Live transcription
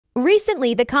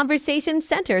Recently, the conversation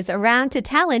centers around two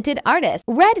talented artists,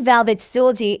 Red Velvet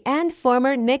Seulgi and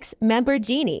former NMIXX member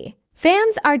Jini.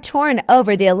 Fans are torn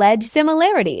over the alleged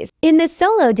similarities in the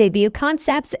solo debut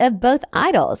concepts of both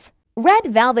idols. Red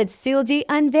Velvet Seulgi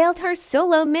unveiled her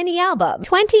solo mini-album,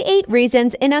 28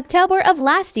 Reasons, in October of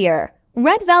last year.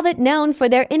 Red Velvet, known for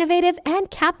their innovative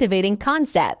and captivating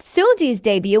concepts, Seulgi's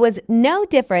debut was no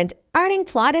different, earning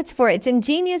plaudits for its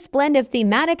ingenious blend of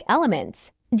thematic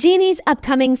elements. Jini's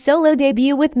upcoming solo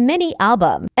debut with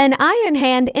mini-album, An Iron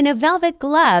Hand in a Velvet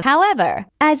Glove, however,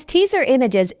 as teaser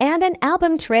images and an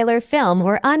album trailer film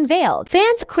were unveiled,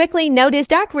 fans quickly noticed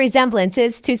stark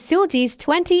resemblances to Seulgi's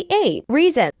 28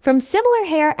 Reasons, from similar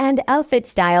hair and outfit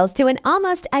styles to an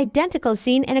almost identical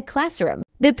scene in a classroom.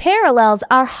 The parallels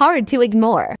are hard to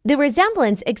ignore. The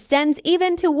resemblance extends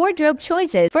even to wardrobe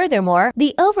choices. Furthermore,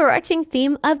 the overarching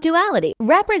theme of duality,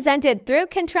 represented through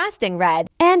contrasting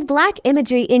red and black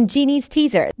imagery in Jini's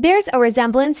teaser, bears a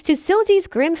resemblance to Seulgi's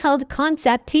Grimhild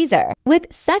concept teaser. With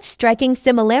such striking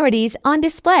similarities on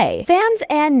display, fans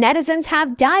and netizens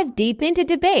have dived deep into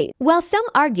debate. While some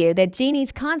argue that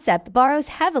Jini's concept borrows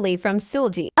heavily from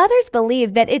Seulgi, others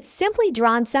believe that it's simply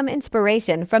drawn some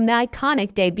inspiration from the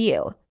iconic debut.